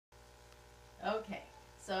Okay,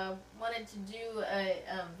 so I wanted to do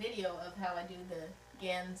a video of how I do the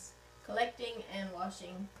GaNS collecting and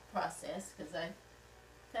washing process, because I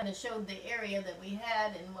kind of showed the area that we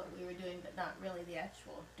had and what we were doing, but not really the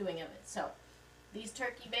actual doing of it. So these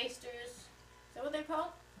turkey basters, is that what they're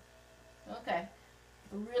called? Okay,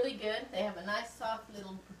 really good. They have a nice soft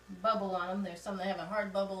little bubble on them. There's some that have a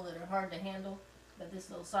hard bubble that are hard to handle, but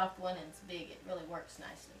this little soft one, and it's big, it really works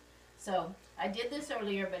nicely. So I did this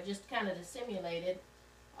earlier, but just kind of to simulate it,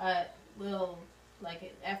 we'll,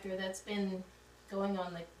 like after that's been going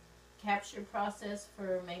on the capture process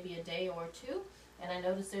for maybe a day or two, and I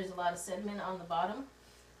notice there's a lot of sediment on the bottom,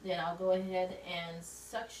 then I'll go ahead and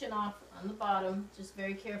suction off on the bottom, just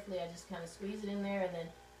very carefully. I just kind of squeeze it in there and then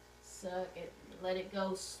suck it, let it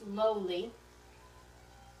go slowly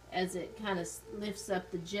as it kind of lifts up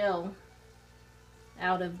the gel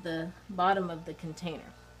out of the bottom of the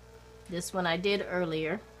container. This one I did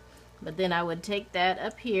earlier, but then I would take that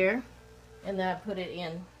up here and then I put it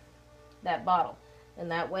in that bottle.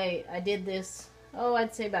 And that way I did this,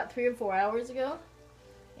 I'd say about 3 or 4 hours ago.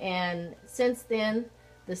 And since then,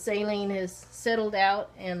 the saline has settled out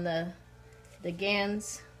and the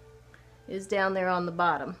GaNS is down there on the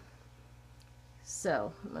bottom.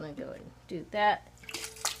 So I'm going to go ahead and do that.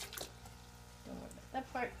 Don't worry about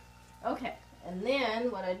that part. Okay. And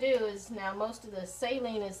then what I do is, now most of the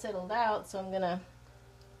saline is settled out, so I'm going to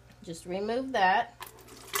just remove that.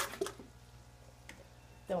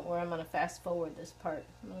 Don't worry, I'm going to fast forward this part.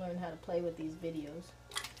 I'm going to learn how to play with these videos.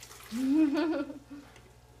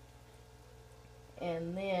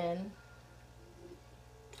 And then,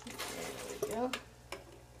 there we go.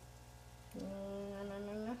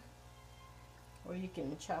 Or you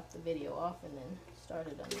can chop the video off and then start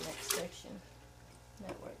it on the next section.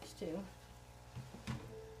 That works too.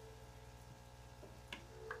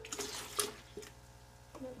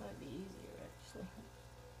 That might be easier, actually.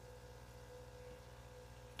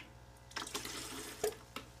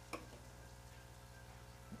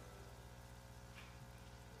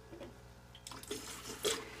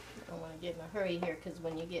 I don't want to get in a hurry here, because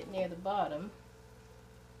when you get near the bottom,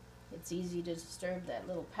 it's easy to disturb that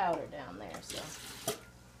little powder down there. So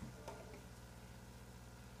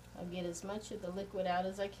I'll get as much of the liquid out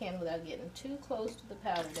as I can without getting too close to the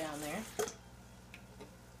powder down there.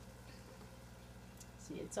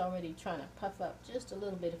 See, it's already trying to puff up just a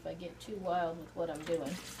little bit if I get too wild with what I'm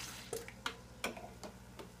doing.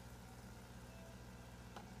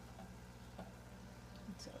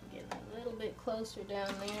 So I'm getting a little bit closer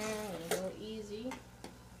down there. I'm going to go easy.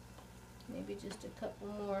 Maybe just a couple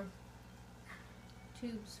more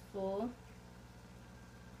tubes full.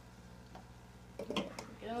 There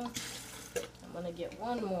we go. I'm going to get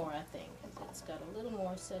one more, I think, because it's got a little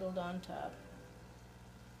more settled on top.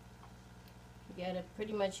 You got to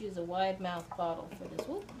pretty much use a wide mouth bottle for this.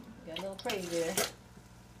 Whoop, got a little crazy there.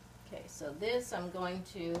 Okay, so this I'm going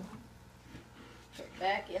to put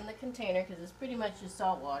back in the container because it's pretty much just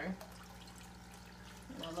salt water.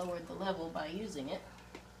 And I lowered the level by using it.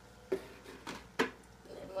 And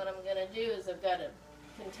then what I'm going to do is I've got a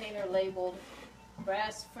container labeled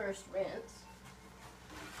brass first rinse.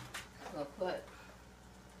 I'll put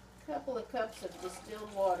a couple of cups of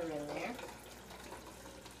distilled water in there.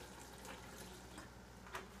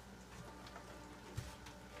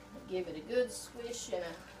 Give it a good swish and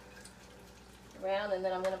a around, and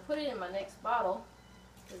then I'm going to put it in my next bottle,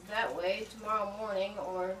 because that way tomorrow morning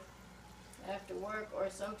or after work or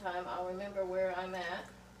sometime I'll remember where I'm at,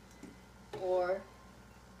 or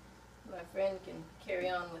my friend can carry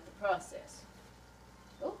on with the process.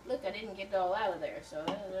 Oh, look, I didn't get it all out of there, so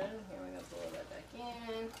here we're going to pull that back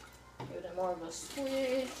in, give it a more of a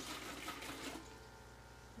squish.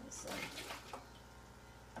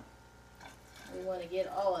 We want to get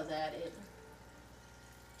all of that. It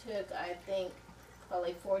took, I think,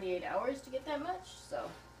 probably 48 hours to get that much, so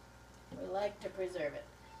we like to preserve it.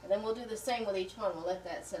 And then we'll do the same with each one. We'll let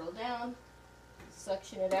that settle down,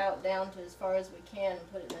 suction it out down to as far as we can,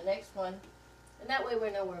 and put it in the next one. And that way we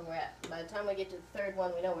know where we're at. By the time we get to the third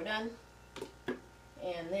one, we know we're done.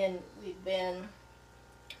 And then we've been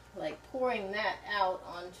like pouring that out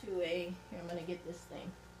onto a, here I'm going to get this thing,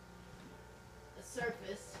 a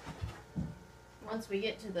surface. Once we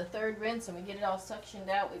get to the third rinse and we get it all suctioned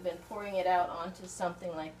out, we've been pouring it out onto something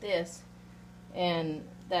like this, and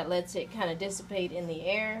that lets it kind of dissipate in the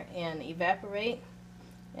air and evaporate.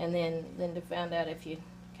 And then Linda found out if you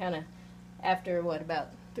kind of, after what, about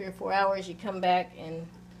 3 or 4 hours, you come back and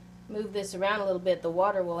move this around a little bit, the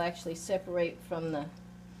water will actually separate from the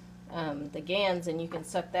GaNS, and you can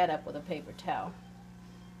suck that up with a paper towel.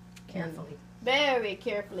 Carefully. Very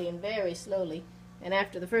carefully and very slowly. And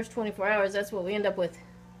after the first 24 hours, that's what we end up with.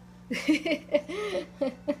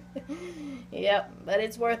 Yep, but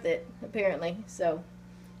it's worth it, apparently. So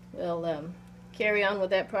we'll carry on with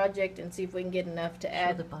that project and see if we can get enough to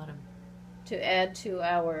add the bottom. To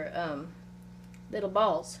our little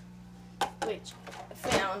balls, which I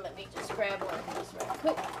found. Let me just grab one of these right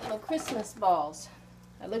quick. Little Christmas balls.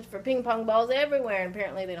 I looked for ping pong balls everywhere, and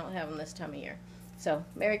apparently they don't have them this time of year. So,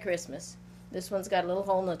 Merry Christmas. This one's got a little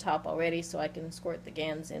hole in the top already, so I can squirt the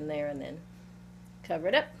GaNS in there and then cover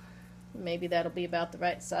it up. Maybe that'll be about the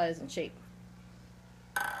right size and shape.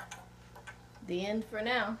 The end for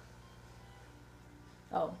now.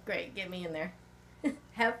 Oh, great. Get me in there.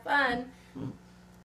 Have fun.